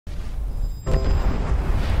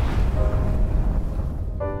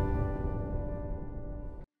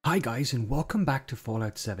Hi guys and welcome back to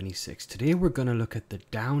Fallout 76. Today we're going to look at the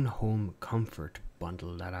Down Home Comfort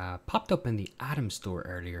bundle that popped up in the Atom store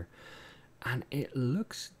earlier, and it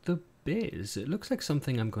looks the biz. It looks like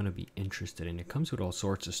something I'm going to be interested in. It comes with all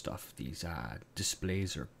sorts of stuff. These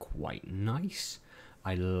displays are quite nice.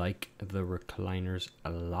 I like the recliners a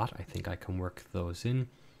lot. I think I can work those in.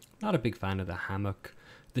 Not a big fan of the hammock.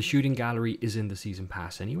 The shooting gallery is in the season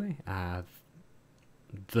pass anyway.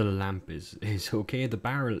 The lamp is okay. The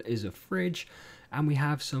barrel is a fridge, and we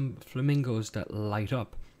have some flamingos that light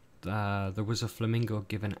up. There was a flamingo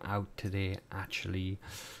given out today actually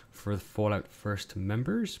for the Fallout First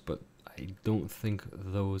members, but I don't think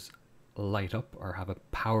those light up or have a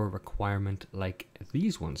power requirement like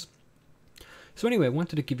these ones. So anyway, I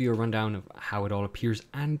wanted to give you a rundown of how it all appears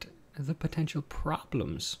and the potential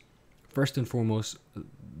problems. First and foremost,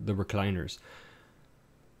 the recliners.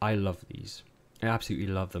 I love these. I absolutely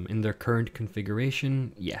love them. In their current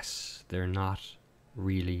configuration, yes, they're not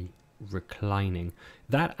really reclining.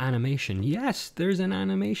 That animation, yes, there's an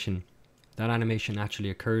animation. That animation actually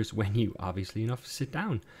occurs when you, obviously enough, sit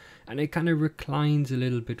down. And it kind of reclines a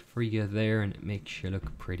little bit for you there, and it makes you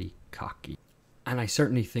look pretty cocky. And I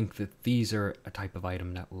certainly think that these are a type of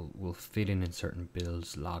item that will fit in certain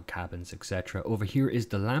builds, log cabins, etc. Over here is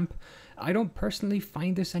the lamp. I don't personally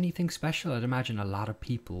find this anything special. I'd imagine a lot of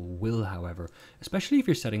people will, however, especially if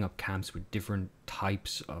you're setting up camps with different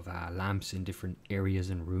types of lamps in different areas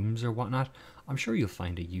and rooms or whatnot. I'm sure you'll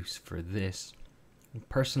find a use for this.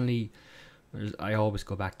 Personally, I always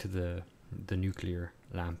go back to the nuclear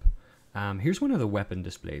lamp. Here's one of the weapon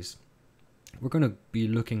displays. We're going to be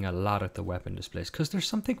looking a lot at the weapon displays because there's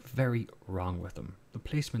something very wrong with them. The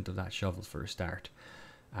placement of that shovel for a start.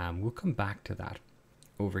 We'll come back to that.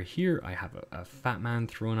 Over here I have a fat man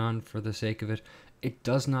thrown on for the sake of it. It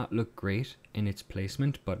does not look great in its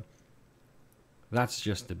placement, but that's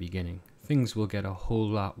just the beginning. Things will get a whole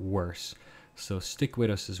lot worse. So stick with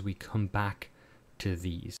us as we come back to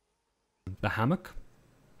these. The hammock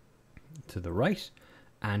to the right,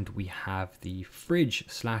 and we have the fridge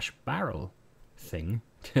slash barrel thing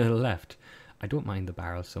to the left. I don't mind the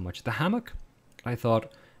barrel so much. The hammock, I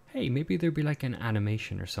thought, hey, maybe there'd be like an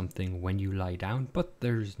animation or something when you lie down, but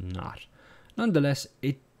there's not. Nonetheless,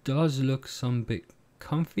 it does look some bit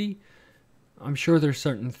comfy. I'm sure there's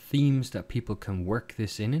certain themes that people can work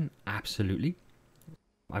this in, absolutely.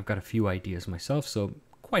 I've got a few ideas myself, so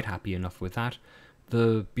quite happy enough with that.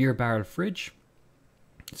 The beer barrel fridge,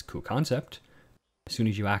 it's a cool concept. As soon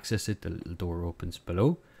as you access it, the little door opens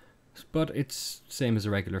below. But it's same as a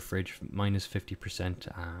regular fridge, minus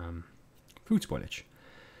 50% food spoilage.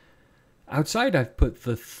 Outside I've put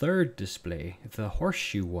the third display, the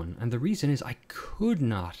horseshoe one, and the reason is I could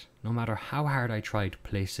not, no matter how hard I tried,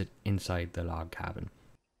 place it inside the log cabin.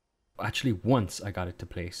 Actually, once I got it to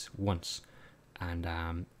place, once, and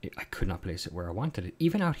I could not place it where I wanted it.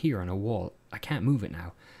 Even out here on a wall, I can't move it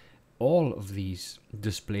now. All of these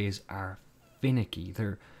displays are finicky.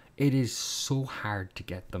 It is so hard to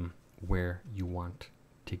get them where you want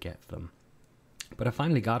to get them. But I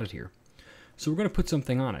finally got it here. So we're going to put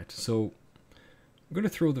something on it. So I'm going to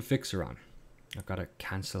throw the fixer on. I've got to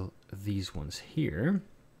cancel these ones here.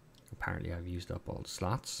 Apparently I've used up all the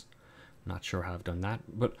slots. Not sure how I've done that.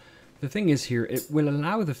 But the thing is here, it will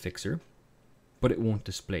allow the fixer, but it won't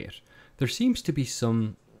display it. There seems to be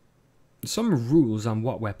some rules on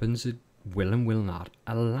what weapons it will and will not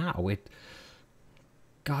allow it.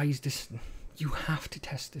 Guys, you have to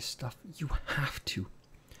test this stuff. You have to.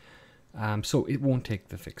 So it won't take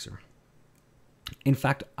the fixer. In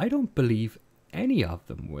fact, I don't believe any of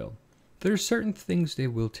them will. There's certain things they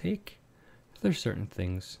will take. There's certain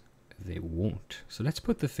things they won't. So let's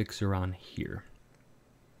put the fixer on here.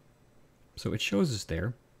 So it shows us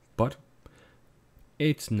there, but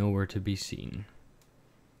it's nowhere to be seen.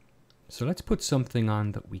 So let's put something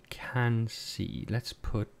on that we can see. Let's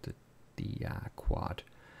put the quad.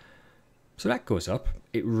 So that goes up.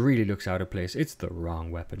 It really looks out of place. It's the wrong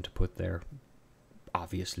weapon to put there,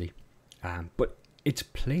 obviously. But its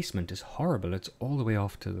placement is horrible. It's all the way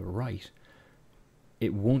off to the right.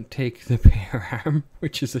 It won't take the bare arm,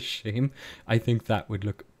 which is a shame. I think that would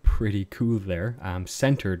look pretty cool there.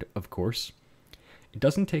 Centered, of course. It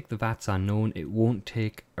doesn't take the VATS unknown. It won't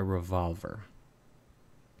take a revolver.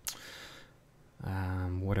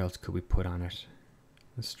 What else could we put on it?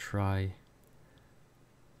 Let's try.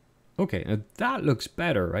 Okay, now that looks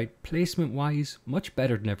better, right? Placement wise, much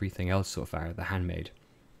better than everything else so far, the handmade.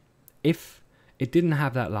 If it didn't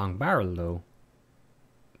have that long barrel though,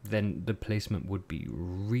 then the placement would be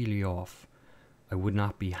really off. I would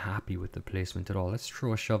not be happy with the placement at all. Let's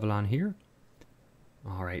throw a shovel on here.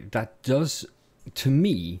 All right, that does to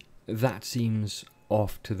me, that seems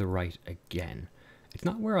off to the right again. It's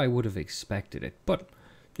not where I would have expected it, but,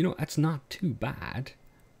 you know, it's not too bad.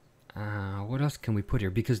 What else can we put here?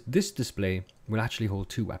 Because this display will actually hold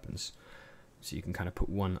two weapons. So you can kind of put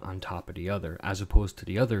one on top of the other, as opposed to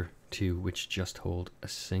the other two, which just hold a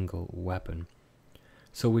single weapon.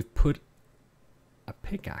 So we've put a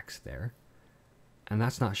pickaxe there, and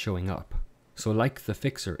that's not showing up. So like the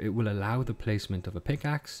fixer, it will allow the placement of a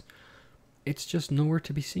pickaxe. It's just nowhere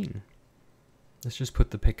to be seen. Let's just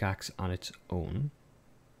put the pickaxe on its own.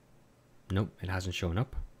 Nope, it hasn't shown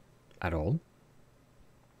up at all.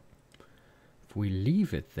 If we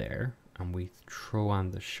leave it there and we throw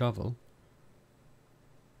on the shovel,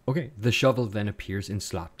 okay, the shovel then appears in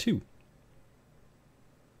slot 2.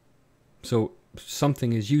 So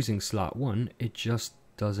something is using slot 1, it just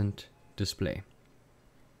doesn't display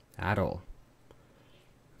at all.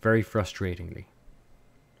 Very frustratingly.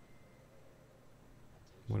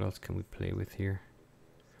 What else can we play with here?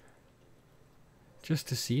 Just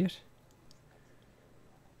to see it.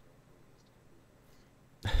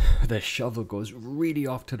 The shovel goes really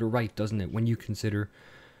off to the right, doesn't it? When you consider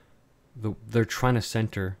they're trying to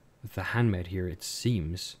center the handmade here, it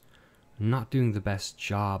seems. Not doing the best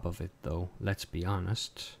job of it though, let's be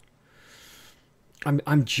honest.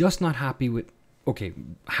 I'm just not happy with, okay,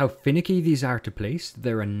 how finicky these are to place.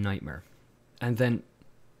 They're a nightmare. And then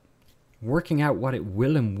working out what it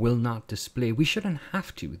will and will not display. We shouldn't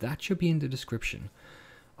have to. That should be in the description.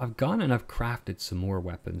 I've gone and I've crafted some more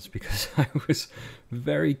weapons because I was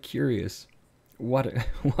very curious what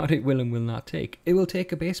it will and will not take. It will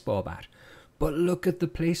take a baseball bat. But look at the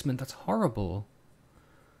placement. That's horrible.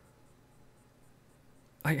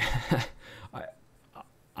 I'm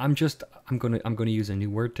gonna use a new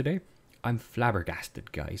word today. I'm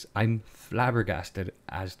flabbergasted, guys. I'm flabbergasted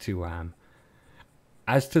as to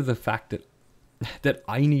the fact that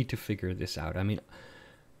I need to figure this out. I mean,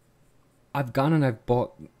 I've gone and I've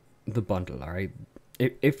bought the bundle, alright?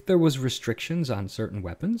 If there was restrictions on certain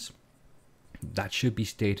weapons, that should be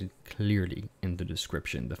stated clearly in the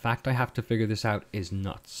description. The fact I have to figure this out is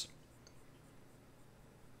nuts.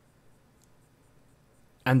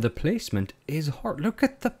 And the placement is hard. Look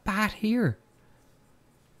at the bat here.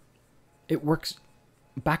 It works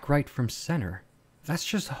back right from center. That's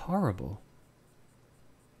just horrible.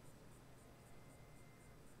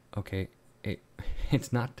 Okay,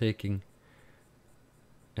 it's not taking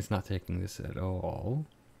this at all.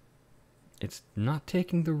 It's not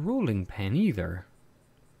taking the rolling pin either.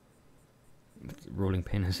 The rolling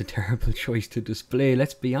pin is a terrible choice to display,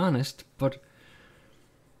 let's be honest, but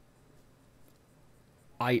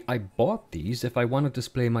I bought these. If I want to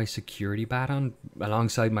display my security bat on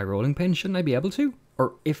alongside my rolling pin, shouldn't I be able to?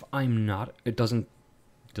 Or if I'm not, it doesn't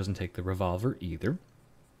take the revolver either.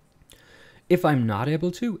 If I'm not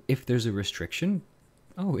able to, if there's a restriction,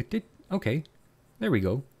 oh, it did. Okay, there we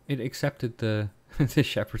go. It accepted the the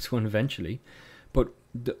shepherd's one eventually, but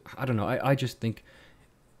I don't know. I just think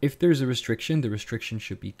if there's a restriction, the restriction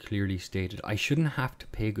should be clearly stated. I shouldn't have to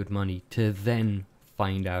pay good money to then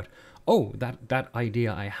find out, oh, that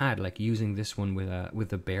idea I had, like using this one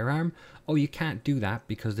with a bare arm, oh, you can't do that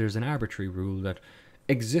because there's an arbitrary rule that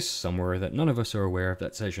exists somewhere that none of us are aware of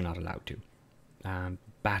that says you're not allowed to.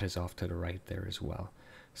 Bat is off to the right there as well.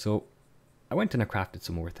 So I went and I crafted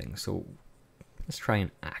some more things. So let's try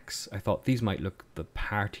an axe. I thought these might look the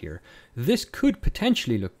part here. This could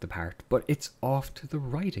potentially look the part, but it's off to the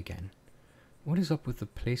right again. What is up with the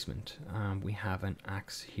placement? We have an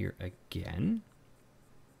axe here again.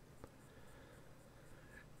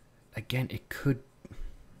 Again, it could...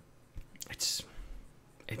 It's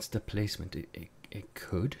the placement. It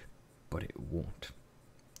could, but it won't.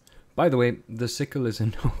 By the way, the sickle is a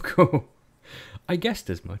no-go. I guessed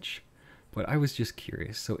as much, but I was just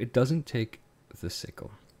curious. So it doesn't take the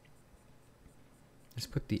sickle. Let's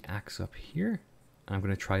put the axe up here. I'm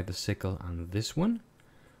going to try the sickle on this one,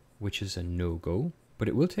 which is a no-go, but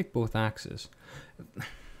it will take both axes.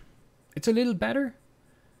 It's a little better,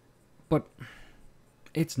 but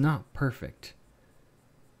it's not perfect.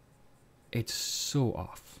 It's so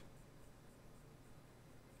off.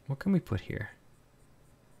 What can we put here?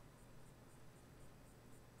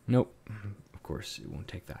 Nope, of course it won't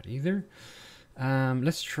take that either.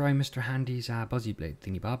 Let's try Mr. Handy's buzzy blade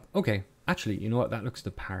thingy bob. Okay, actually, you know what? That looks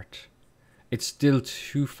the part. It's still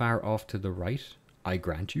too far off to the right, I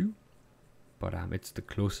grant you. But it's the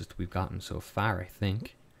closest we've gotten so far, I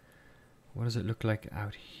think. What does it look like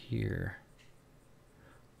out here?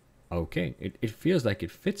 Okay, it feels like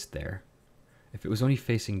it fits there. If it was only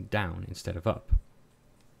facing down instead of up.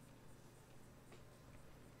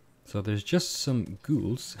 So there's just some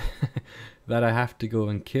ghouls that I have to go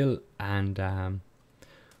and kill, and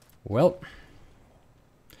well,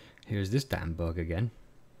 here's this damn bug again.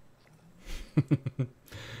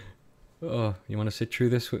 Oh, you want to sit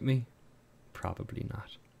through this with me? Probably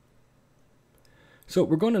not. So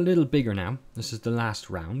we're going a little bigger now. This is the last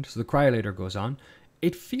round. So the cryolator goes on.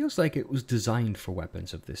 It feels like it was designed for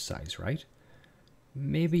weapons of this size, right?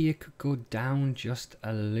 Maybe it could go down just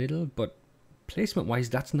a little, but placement-wise,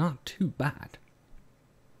 that's not too bad.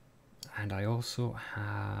 And I also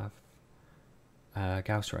have a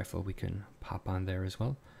Gauss rifle we can pop on there as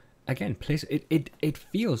well. Again, it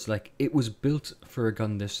feels like it was built for a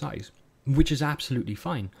gun this size, which is absolutely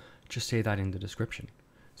fine. Just say that in the description.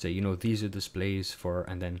 Say, you know, these are displays for,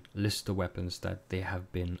 and then list the weapons that they have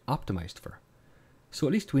been optimized for. So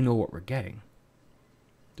at least we know what we're getting.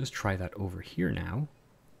 Just try that over here now.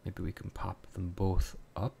 Maybe we can pop them both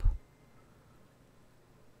up.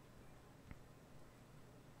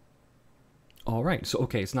 All right, so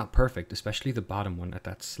okay, it's not perfect, especially the bottom one at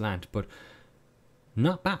that slant, but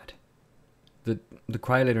not bad. The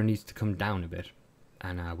cryolator needs to come down a bit,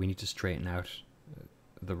 and we need to straighten out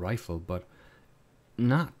the rifle, but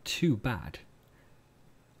not too bad.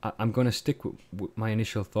 I'm going to stick with my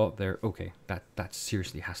initial thought there. Okay, that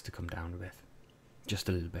seriously has to come down a bit, just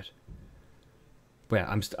a little bit. But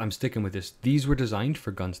yeah, I'm sticking with this. These were designed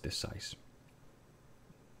for guns this size,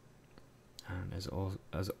 and as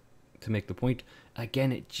to make the point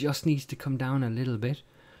again, it just needs to come down a little bit.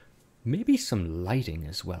 Maybe some lighting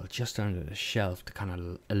as well, just under the shelf to kind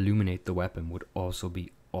of illuminate the weapon would also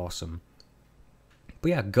be awesome. But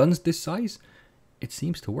yeah, guns this size, it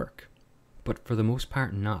seems to work, but for the most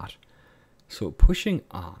part not. So pushing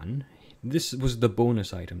on, this was the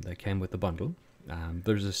bonus item that came with the bundle.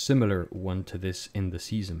 There's a similar one to this in the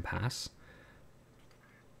season pass.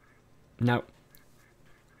 Now,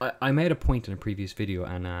 I made a point in a previous video,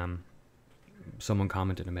 and someone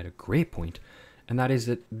commented and made a great point, and that is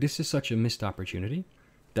that this is such a missed opportunity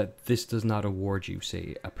that this does not award you,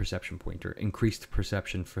 say, a perception point or increased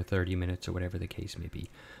perception for 30 minutes or whatever the case may be.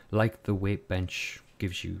 Like the weight bench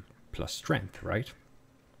gives you plus strength, right?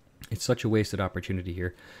 It's such a wasted opportunity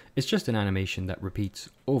here. It's just an animation that repeats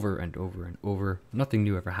over and over and over. Nothing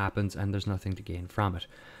new ever happens, and there's nothing to gain from it.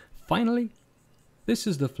 Finally, this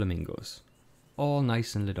is the flamingos. All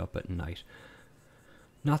nice and lit up at night.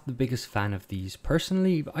 Not the biggest fan of these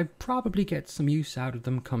personally. I probably get some use out of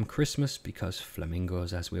them come Christmas, because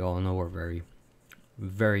flamingos, as we all know, are very,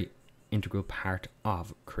 very integral part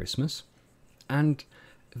of Christmas. And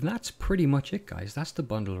that's pretty much it, guys. That's the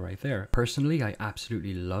bundle right there. Personally, I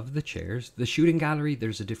absolutely love the chairs. The shooting gallery,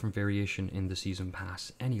 there's a different variation in the season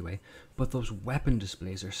pass anyway, but those weapon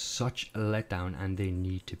displays are such a letdown, and they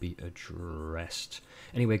need to be addressed.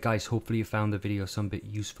 Anyway, guys, hopefully you found the video some bit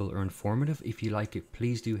useful or informative. If you like it,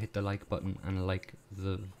 please do hit the like button and like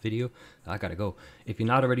the video. I gotta go. If you're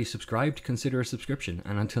not already subscribed, consider a subscription.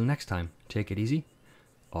 And until next time, take it easy.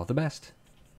 All the best.